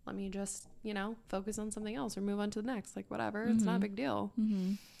 let me just, you know, focus on something else or move on to the next. Like whatever, it's not a big deal.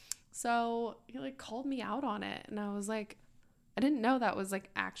 So he like called me out on it, and I was like, I didn't know that was like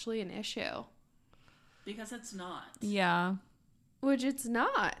actually an issue. Because it's not. Yeah. Which it's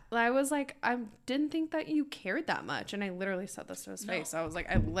not. I was like, I didn't think that you cared that much. And I literally said this to his face. I was like,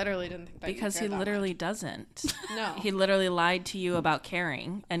 I literally didn't think that Because you he cared that literally doesn't. much. No. He literally lied to you about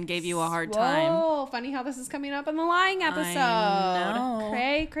caring and gave you a hard time. Whoa, funny how this is coming up in the lying episode. know.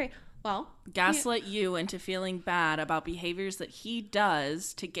 Cray. Well, Gaslit you into feeling bad about behaviors that he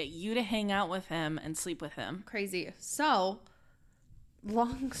does to get you to hang out with him and sleep with him. crazy. So,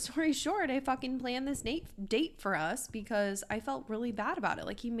 long story short, I fucking planned this date for us because I felt really bad about it.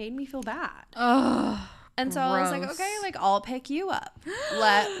 Like, he made me feel bad. Ugh. And so I was like, gross. okay, like I'll pick you up.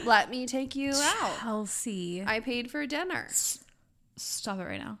 Let me take you out. Chelsea. I paid for dinner. Stop it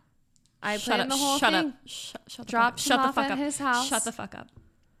right now. I Shut planned up. the whole Shut thing. up. Shut the Dropped fuck up. him Shut the off fuck at up. his house. Shut the fuck up.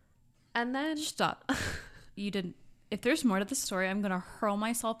 And then Stop. You didn't. If there's more to the story, I'm going to hurl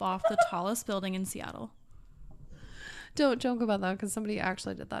myself off the tallest building in Seattle. don't joke about that because somebody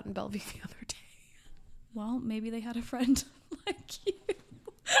actually did that in Bellevue the other day. Well, maybe they had a friend like you.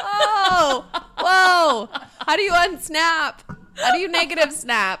 Oh, whoa. How do you unsnap? How do you negative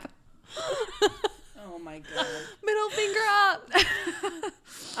snap? Oh my god. Middle finger up.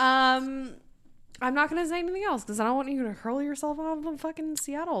 I'm not gonna say anything else because I don't want you to hurl yourself off the fucking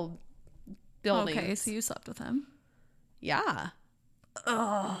Seattle building. Okay, so you slept with him. Yeah.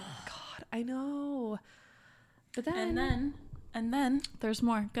 Oh God, I know. But then And then There's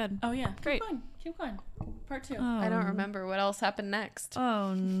more. Good. oh yeah. Great. Keep going. Part 2. I don't remember what else happened next. Oh,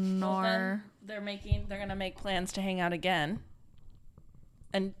 Well, nor. then they're gonna make plans to hang out again.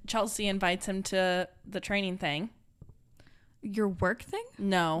 And Chelsea invites him to the training thing. Your work thing?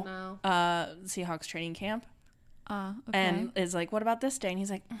 No. Seahawks training camp. Okay. And is like, what about this day? And he's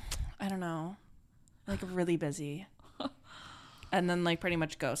like, I don't know. Like really busy. And then like pretty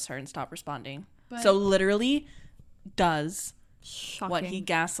much ghosts her and stop responding. But- so literally does Shocking. what he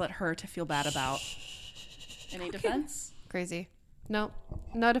gaslit her to feel bad about. Any defense? Crazy. No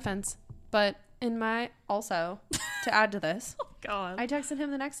defense. But in my also to add to this, God. I texted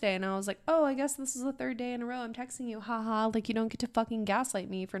him the next day and I was like, oh, I guess this is the third day in a row I'm texting you. Haha. Like you don't get to fucking gaslight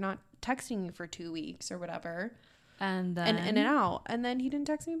me for not texting you for 2 weeks or whatever. And then. And in and out. And then he didn't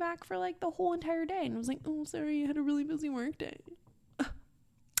text me back for like the whole entire day. And I was like, oh, sorry, you had a really busy work day.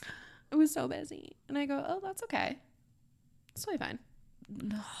 It was so busy. And I go, oh, that's okay. It's totally fine.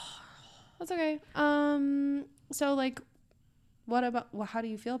 That's okay. So like, what about, well, how do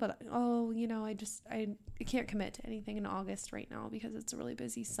you feel about that? Oh, you know, I can't commit to anything in August right now because it's a really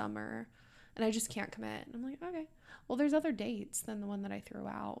busy summer and I just can't commit. And I'm like, okay, well, there's other dates than the one that I threw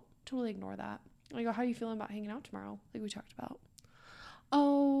out. Totally ignore that. I go, how are you feeling about hanging out tomorrow? Like we talked about.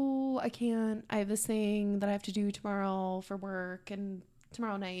 Oh, I can't. I have this thing that I have to do tomorrow for work and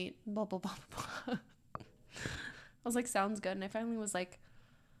tomorrow night, blah, blah, blah, blah. I was like, sounds good. And I finally was like,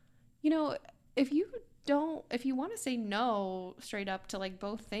 you know, if you want to say no straight up to like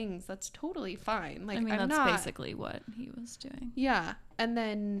both things, that's totally fine. Like, I mean, I'm that's not, basically what he was doing. yeah. And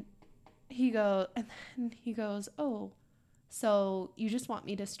then he goes, oh, so you just want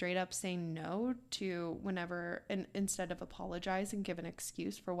me to straight up say no to whenever, and instead of apologize and give an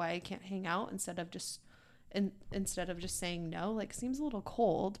excuse for why I can't hang out instead of just saying no, like seems a little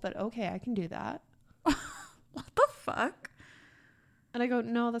cold, but okay, I can do that. What the fuck? And I go,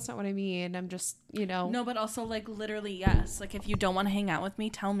 no, that's not what I mean. I'm just, you know. No, but also like literally yes. Like if you don't want to hang out with me,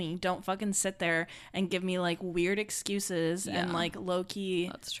 tell me. Don't fucking sit there and give me like weird excuses and Yeah. like low key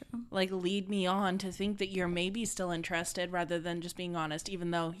That's true. like lead me on to think that you're maybe still interested rather than just being honest,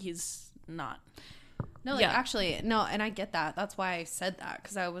 even though he's not. No, like Yeah. actually, no, and I get that. That's why I said that,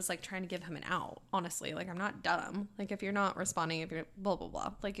 because I was like trying to give him an out, honestly. Like, I'm not dumb. Like, if you're not responding, if you're blah, blah,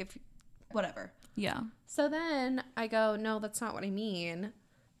 blah. Like, if, whatever. Yeah. So then I go, no, that's not what I mean.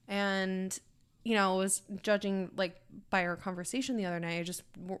 And, you know, was judging, like, by our conversation the other night, I just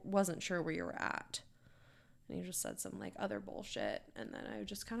wasn't sure where you were at. And he just said some, like, other bullshit. And then I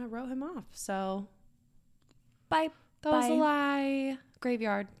just kind of wrote him off. So Bye. that was a lie.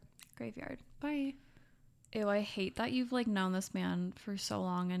 Graveyard. Bye. Ew, I hate that you've like known this man for so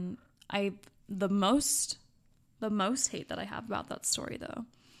long, and the most hate that I have about that story though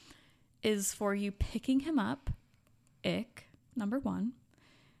is for you picking him up. Ick, number one.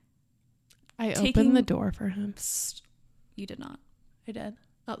 I Taking- opened the door for him. You did not. I did.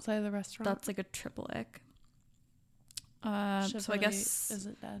 Outside of the restaurant. That's like a triple ick. So I Chivalry guess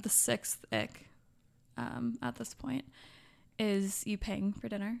isn't dead. the sixth ick at this point is you paying for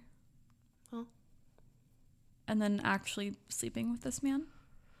dinner. Oh. And then actually sleeping with this man.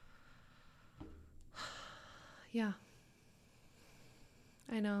 Yeah.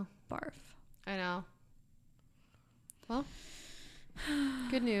 I know. Barf. I know. Well,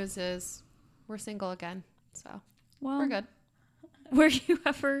 good news is we're single again. So Well, we're good. Were you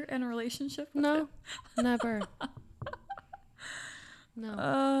ever in a relationship with No, him? never.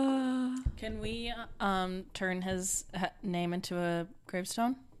 No. Can we turn his name into a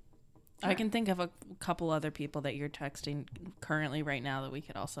gravestone? I Sure. can think of a couple other people that you're texting currently right now that we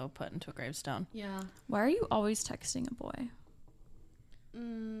could also put into a gravestone. Yeah. Why are you always texting a boy?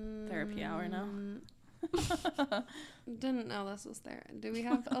 Therapy hour now. Didn't know this was there. Do we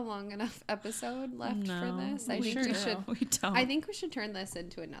have a long enough episode left for No, this? I we sure do. should. We don't. I think we should turn this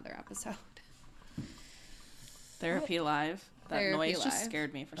into another episode. Therapy live. That Therapy noise live. just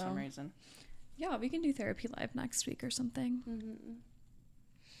scared me for some Oh. reason. Yeah, we can do therapy live next week or something. Mm-hmm.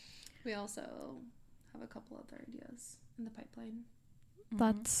 We also have a couple other ideas in the pipeline.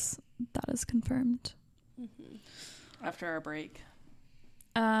 That is confirmed. Mm-hmm. After our break.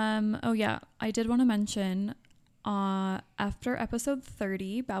 Oh yeah, I did want to mention after episode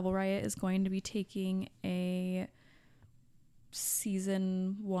 30, Babble Riot is going to be taking a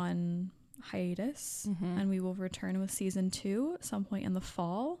season 1, hiatus, and we will return with season 2 at some point in the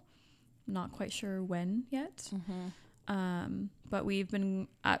fall. Not quite sure when yet. But we've been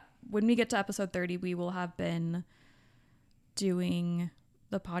when we get to episode 30, we will have been doing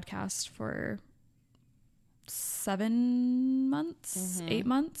the podcast for 7 months, 8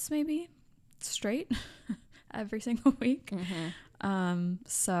 months maybe straight every single week.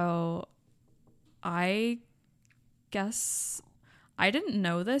 So I guess I didn't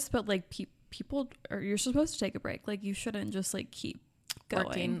know this, but like people are, you're supposed to take a break. Like you shouldn't just like keep going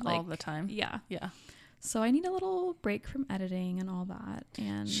Working like, all the time. Yeah. Yeah. So I need a little break from editing and all that.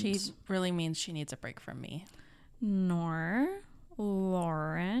 And She really means she needs a break from me. nor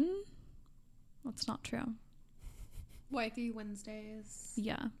Lauren. That's not true. Wifey Wednesdays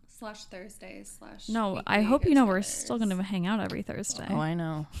Yeah. / Thursdays / No, I hope you know we're still going to hang out every Thursday. Oh, I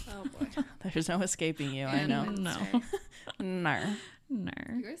know. Oh boy. There's no escaping you. I And know. Wednesday. No. No.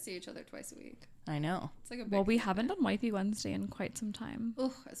 You guys see each other twice a week. I know. It's like a big Well, we commitment. haven't done Wifey Wednesday in quite some time.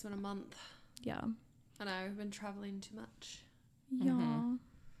 Oh, it's been a month. Yeah. And I've been traveling too much. Yeah.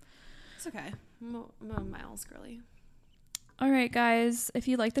 It's okay. I'm a Miles girly. All right, guys. If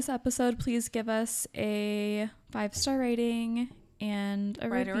you like this episode, please give us a 5-star rating and a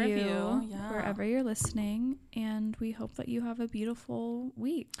Write a review, review, yeah. wherever you're listening. And we hope that you have a beautiful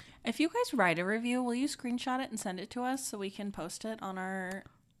week. If you guys write a review, will you screenshot it and send it to us so we can post it on our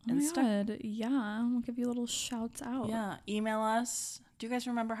Oh my Insta? God. Yeah. We'll give you little shouts out. Yeah. Email us. Do you guys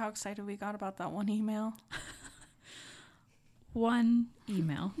remember how excited we got about that one email? One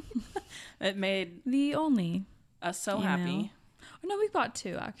email. It made The only us so email. happy. Oh, no, we've got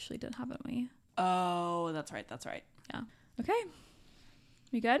 2 actually, haven't we? Oh, that's right. That's right. Yeah. Okay.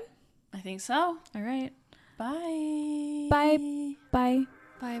 We good? I think so. All right. Bye. Bye.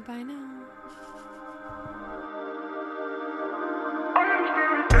 Bye. Bye now.